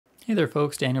Hey there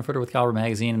folks, Daniel Fritter with Caliber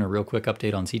Magazine and a real quick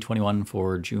update on C21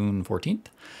 for June 14th.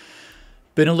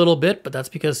 Been a little bit, but that's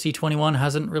because C21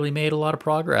 hasn't really made a lot of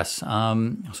progress.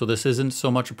 So this isn't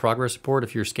so much a progress report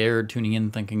if you're scared tuning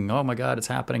in thinking, oh my God, it's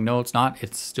happening. No, it's not.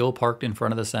 It's still parked in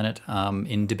front of the Senate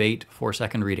in debate for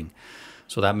second reading.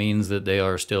 So that means that they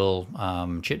are still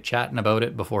chit-chatting about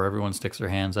it before everyone sticks their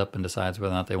hands up and decides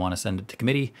whether or not they want to send it to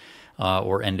committee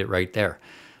or end it right there.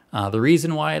 The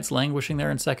reason why it's languishing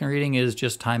there in second reading is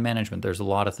just time management. There's a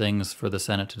lot of things for the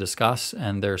Senate to discuss,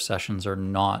 and their sessions are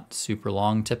not super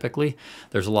long typically.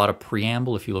 There's a lot of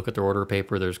preamble. If you look at their order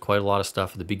paper, there's quite a lot of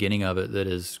stuff at the beginning of it that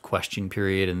is question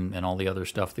period and all the other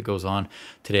stuff that goes on.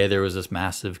 Today there was this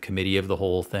massive committee of the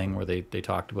whole thing where they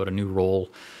talked about a new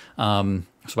role.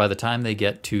 So by the time they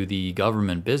get to the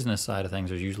government business side of things,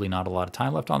 there's usually not a lot of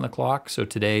time left on the clock. So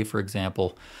today, for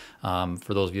example,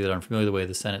 for those of you that aren't familiar, the way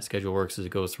the Senate schedule works is it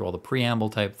goes through all the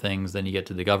preamble type things, then you get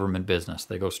to the government business.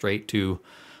 They go straight to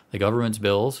the government's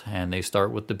bills, and they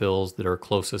start with the bills that are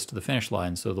closest to the finish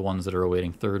line, so the ones that are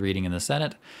awaiting third reading in the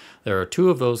Senate. There are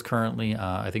two of those currently.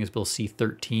 I think it's Bill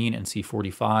C13 and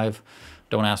C45.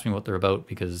 Don't ask me what they're about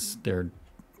because they're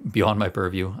beyond my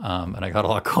purview, and I got a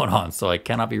lot going on, so I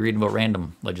cannot be reading about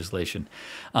random legislation.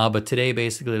 But today,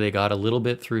 basically, they got a little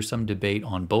bit through some debate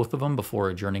on both of them before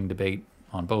adjourning debate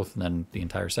on both and then the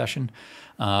entire session.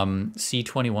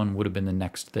 C21 would have been the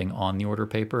next thing on the order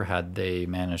paper had they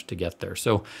managed to get there.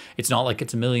 So it's not like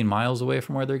it's a million miles away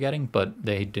from where they're getting, but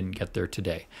they didn't get there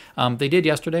today. They did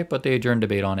yesterday, but they adjourned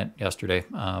debate on it yesterday.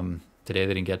 Today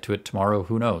they didn't get to it. Tomorrow,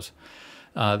 who knows?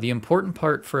 The important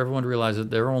part for everyone to realize is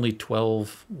that there are only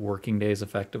 12 working days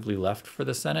effectively left for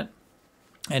the Senate,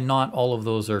 and not all of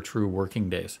those are true working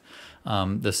days.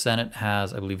 The Senate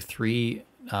has, I believe, 3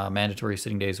 mandatory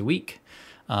sitting days a week.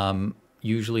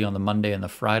 Usually on the Monday and the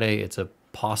Friday, it's a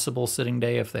possible sitting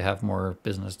day if they have more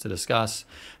business to discuss.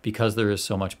 Because there is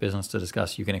so much business to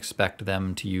discuss, you can expect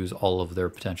them to use all of their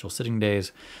potential sitting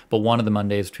days. But one of the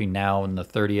Mondays between now and the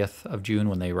 30th of June,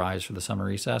 when they rise for the summer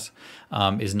recess,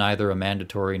 is neither a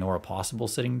mandatory nor a possible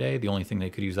sitting day. The only thing they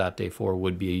could use that day for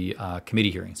would be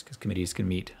committee hearings, because committees can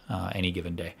meet any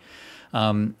given day.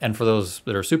 And for those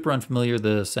that are super unfamiliar,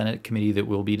 the Senate committee that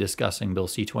will be discussing Bill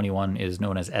C21 is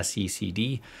known as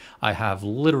SECD. I have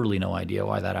literally no idea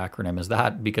why that acronym is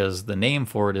that, because the name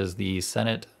for it is the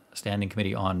Senate Standing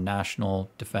Committee on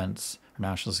National Defense, or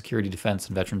National Security, Defense,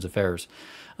 and Veterans Affairs.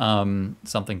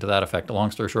 Something to that effect.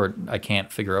 Long story short, I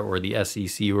can't figure out where the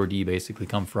SEC or D basically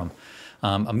come from.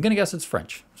 I'm going to guess it's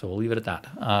French, so we'll leave it at that.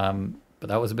 But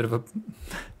that was a bit of a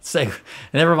segue.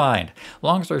 Never mind.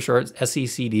 Long story short,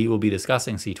 SECD will be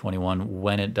discussing C21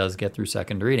 when it does get through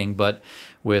second reading. But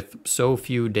with so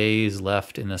few days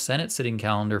left in the Senate sitting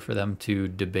calendar for them to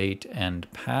debate and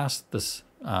pass this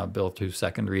bill through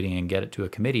second reading and get it to a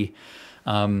committee,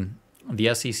 the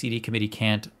SECD committee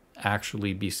can't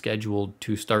actually be scheduled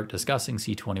to start discussing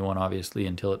C21, obviously,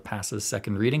 until it passes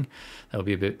second reading. That will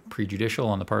be a bit prejudicial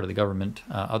on the part of the government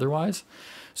otherwise.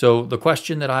 So the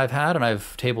question that I've had, and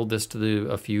I've tabled this to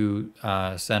a few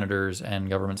senators and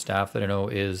government staff that I know,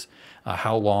 is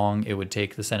how long it would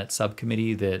take the Senate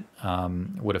subcommittee that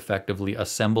would effectively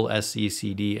assemble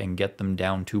SECD and get them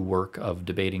down to work of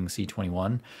debating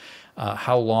C21.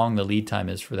 How long the lead time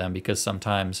is for them, because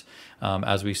sometimes,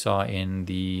 as we saw in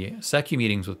the SECU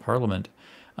meetings with Parliament,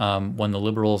 when the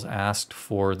Liberals asked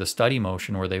for the study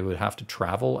motion where they would have to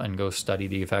travel and go study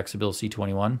the effects of Bill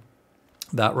C21,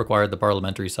 that required the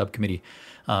parliamentary subcommittee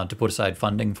to put aside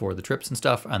funding for the trips and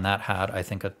stuff, and that had, I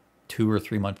think, a 2 or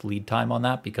 3 month lead time on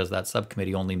that, because that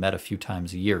subcommittee only met a few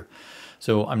times a year.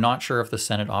 So I'm not sure if the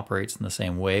Senate operates in the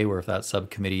same way, where if that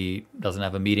subcommittee doesn't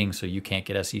have a meeting so you can't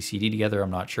get SECD together,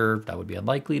 I'm not sure. That would be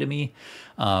unlikely to me.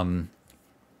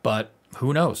 But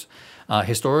who knows?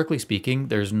 Historically speaking,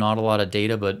 there's not a lot of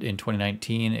data, but in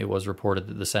 2019, it was reported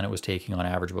that the Senate was taking on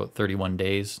average about 31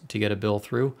 days to get a bill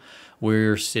through.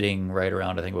 We're sitting right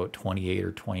around, I think, about 28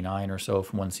 or 29 or so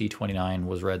from when C29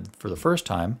 was read for the first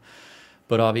time.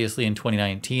 But obviously in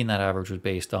 2019, that average was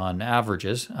based on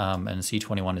averages, and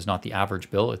C21 is not the average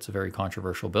bill. It's a very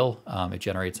controversial bill. It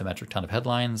generates a metric ton of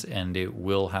headlines, and it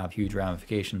will have huge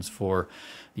ramifications for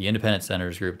the independent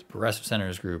senators group, the progressive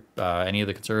senators group, any of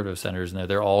the conservative senators, and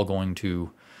they're all going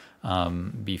to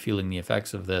be feeling the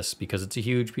effects of this because it's a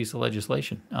huge piece of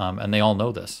legislation, and they all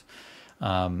know this.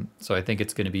 So I think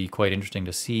it's going to be quite interesting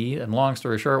to see. And long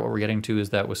story short, what we're getting to is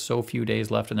that with so few days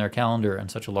left in their calendar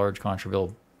and such a large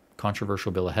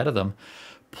controversial bill ahead of them,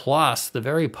 plus the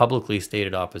very publicly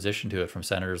stated opposition to it from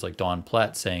senators like Don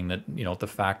Plett, saying that, you know, the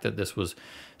fact that this was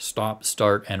stop,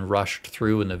 start, and rushed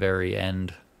through in the very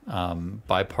end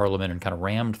by Parliament and kind of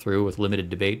rammed through with limited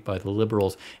debate by the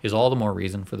Liberals is all the more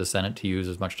reason for the Senate to use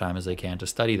as much time as they can to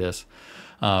study this.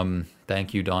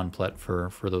 Thank you, Don Plett,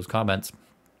 for those comments.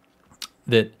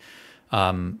 That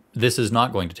this is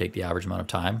not going to take the average amount of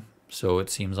time, so it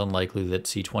seems unlikely that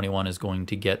C21 is going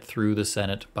to get through the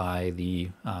Senate by the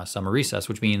summer recess,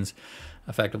 which means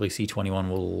effectively C21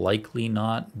 will likely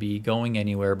not be going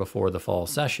anywhere before the fall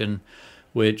session,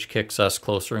 which kicks us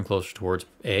closer and closer towards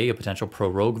a potential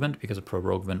proroguement, because a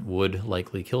proroguement would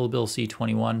likely kill Bill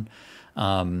C21.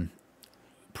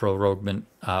 Proroguement,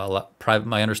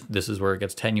 this is where it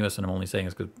gets tenuous, and I'm only saying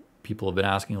this because people have been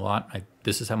asking a lot.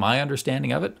 This is my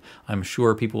understanding of it. I'm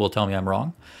sure people will tell me I'm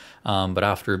wrong. But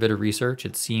after a bit of research,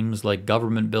 it seems like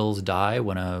government bills die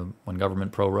when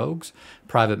government prorogues.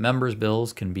 Private members'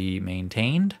 bills can be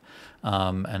maintained,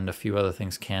 and a few other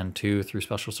things can too through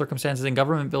special circumstances. And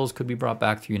government bills could be brought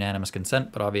back through unanimous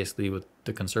consent, but obviously with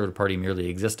the Conservative Party merely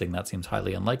existing, that seems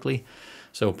highly unlikely.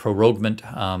 So proroguement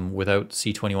without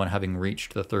C21 having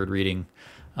reached the third reading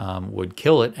would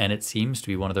kill it, and it seems to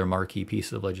be one of their marquee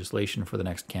pieces of legislation for the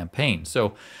next campaign.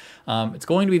 So it's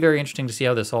going to be very interesting to see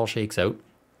how this all shakes out.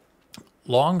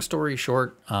 Long story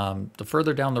short, the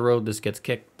further down the road this gets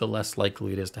kicked, the less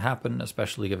likely it is to happen,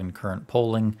 especially given current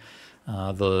polling.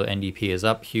 The NDP is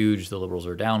up huge, the Liberals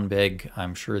are down big.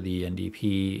 I'm sure the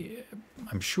NDP,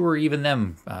 even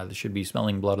them, they should be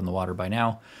smelling blood in the water by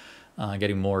now.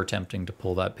 Getting more tempting to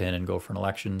pull that pin and go for an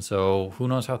election. So who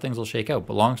knows how things will shake out.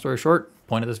 But long story short,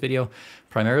 point of this video,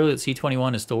 primarily that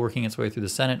C21 is still working its way through the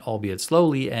Senate, albeit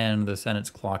slowly, and the Senate's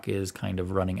clock is kind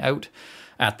of running out.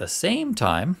 At the same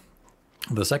time,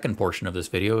 the second portion of this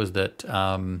video is that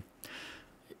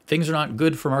things are not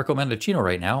good for Marco Mendicino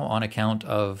right now on account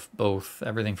of both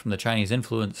everything from the Chinese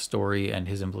influence story and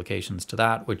his implications to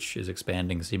that, which is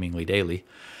expanding seemingly daily,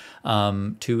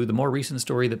 to the more recent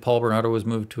story that Paul Bernardo was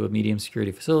moved to a medium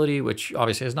security facility, which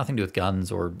obviously has nothing to do with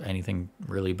guns or anything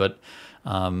really, but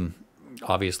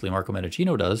obviously Marco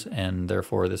Mendicino does, and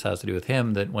therefore this has to do with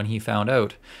him, that when he found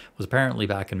out was apparently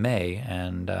back in May,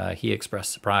 and he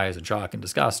expressed surprise and shock and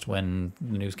disgust when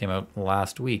the news came out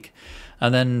last week.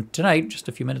 And then tonight, just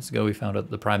a few minutes ago, we found out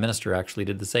the Prime Minister actually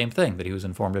did the same thing, that he was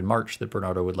informed in March that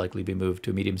Bernardo would likely be moved to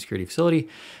a medium security facility,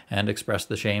 and expressed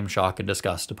the shame, shock, and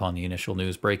disgust upon the initial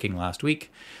news breaking last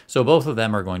week. So both of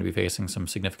them are going to be facing some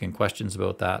significant questions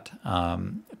about that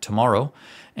tomorrow.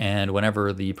 And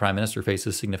whenever the Prime Minister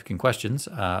faces significant questions,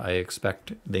 I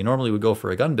expect they normally would go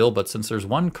for a gun bill, but since there's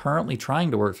one currently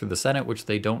trying to work through the Senate, which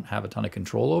they don't have a ton of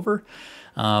control over,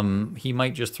 he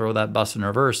might just throw that bus in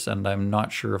reverse, and I'm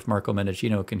not sure if Marco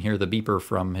Mendicino can hear the beeper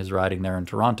from his riding there in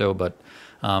Toronto, but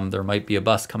there might be a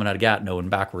bus coming out of Gatineau and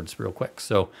backwards real quick.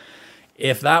 So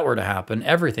if that were to happen,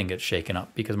 everything gets shaken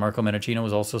up, because Marco Mendicino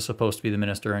was also supposed to be the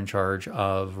minister in charge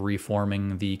of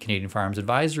reforming the Canadian Firearms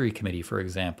Advisory Committee, for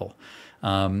example.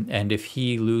 And if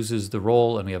he loses the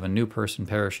role and we have a new person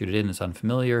parachuted in that's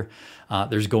unfamiliar,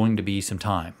 there's going to be some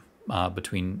time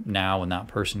between now and that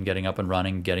person getting up and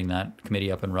running, getting that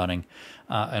committee up and running.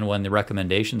 And when the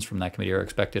recommendations from that committee are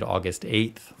expected August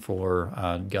 8th for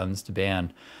guns to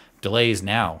ban, delays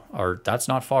now that's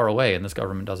not far away, and this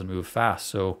government doesn't move fast.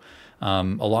 So a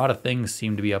lot of things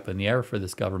seem to be up in the air for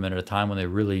this government at a time when they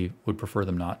really would prefer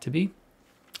them not to be.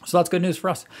 So that's good news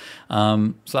for us.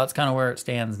 So that's kind of where it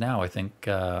stands now. I think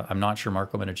I'm not sure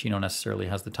Marco Mendicino necessarily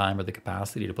has the time or the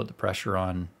capacity to put the pressure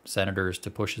on senators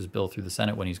to push his bill through the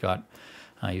Senate when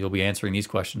he'll be answering these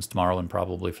questions tomorrow and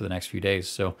probably for the next few days.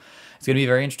 So it's going to be a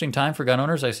very interesting time for gun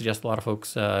owners. I suggest a lot of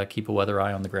folks keep a weather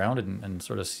eye on the ground and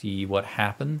sort of see what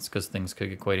happens, because things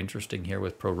could get quite interesting here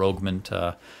with proroguement,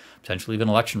 potentially even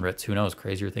election writs. Who knows?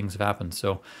 Crazier things have happened.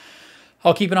 So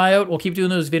I'll keep an eye out. We'll keep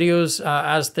doing those videos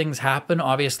as things happen.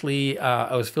 Obviously,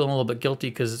 I was feeling a little bit guilty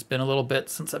because it's been a little bit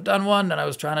since I've done one, and I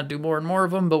was trying to do more and more of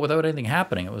them, but without anything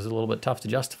happening, it was a little bit tough to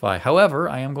justify. However,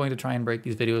 I am going to try and break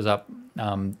these videos up.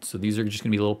 So these are just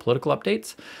going to be little political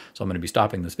updates. So I'm going to be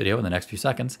stopping this video in the next few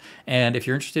seconds. And if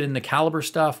you're interested in the caliber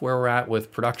stuff, where we're at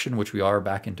with production, which we are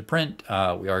back into print, we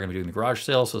are going to be doing the garage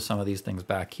sale. So some of these things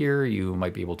back here, you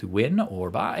might be able to win or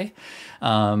buy.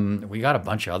 We got a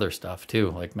bunch of other stuff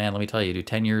too. Like, man, let me tell you, do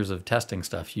 10 years of testing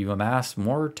stuff, you amass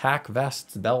more tack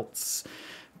vests, belts,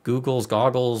 googles,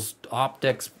 goggles,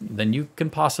 optics than you can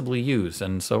possibly use,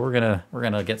 and so we're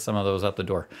gonna get some of those out the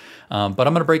door. But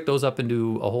I'm gonna break those up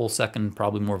into a whole second,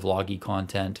 probably more vloggy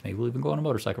content. Maybe we'll even go on a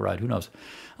motorcycle ride. Who knows?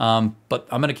 But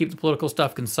I'm gonna keep the political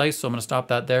stuff concise, so I'm gonna stop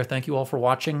that there. Thank you all for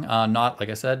watching. Not, like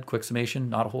I said, quick summation,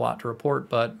 not a whole lot to report,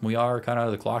 but we are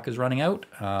the clock is running out,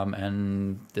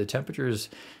 and the temperature is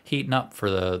heating up for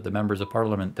the members of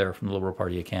Parliament there from the Liberal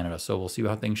Party of Canada. So we'll see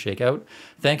how things shake out.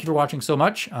 Thank you for watching so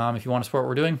much. If you want to support what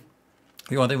we're doing,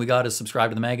 The only thing we got is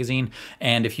subscribe to the magazine.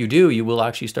 And if you do, you will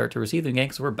actually start to receive them again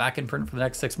because we're back in print for the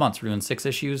next 6 months. We're doing 6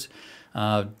 issues,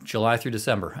 July through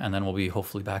December. And then we'll be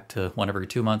hopefully back to one every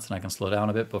 2 months, and I can slow down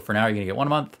a bit. But for now, you're going to get 1 a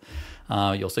month.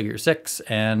 You'll still get your 6.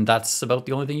 And that's about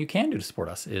the only thing you can do to support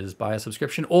us is buy a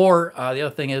subscription. Or the other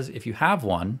thing is, if you have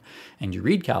one and you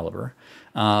read Caliber,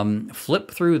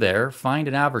 flip through there, find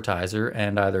an advertiser,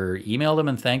 and either email them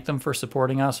and thank them for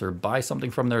supporting us or buy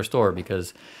something from their store,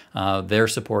 because they're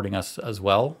supporting us as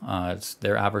well. It's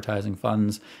their advertising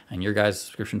funds, and your guys'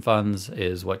 subscription funds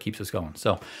is what keeps us going.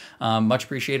 So much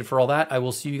appreciated for all that. I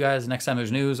will see you guys next time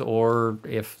there's news, or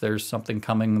if there's something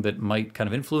coming that might kind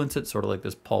of influence it, sort of like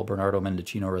this Paul Bernardo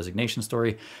Mendicino resignation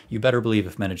story. You better believe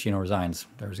if Mendicino resigns,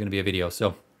 there's going to be a video.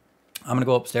 So I'm going to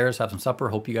go upstairs, have some supper.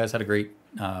 Hope you guys had a great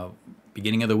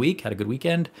beginning of the week, had a good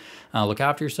weekend. Look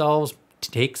after yourselves.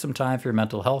 Take some time for your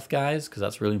mental health, guys, because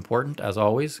that's really important. As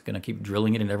always, going to keep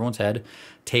drilling it in everyone's head.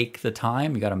 Take the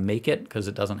time. You got to make it, because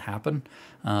it doesn't happen.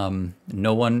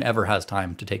 No one ever has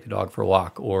time to take the dog for a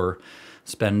walk or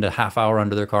spend a half hour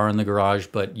under their car in the garage,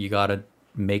 but you got to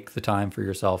make the time for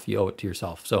yourself. You owe it to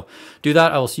yourself. So do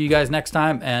that. I will see you guys next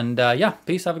time. And yeah,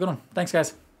 peace. Have a good one. Thanks,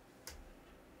 guys.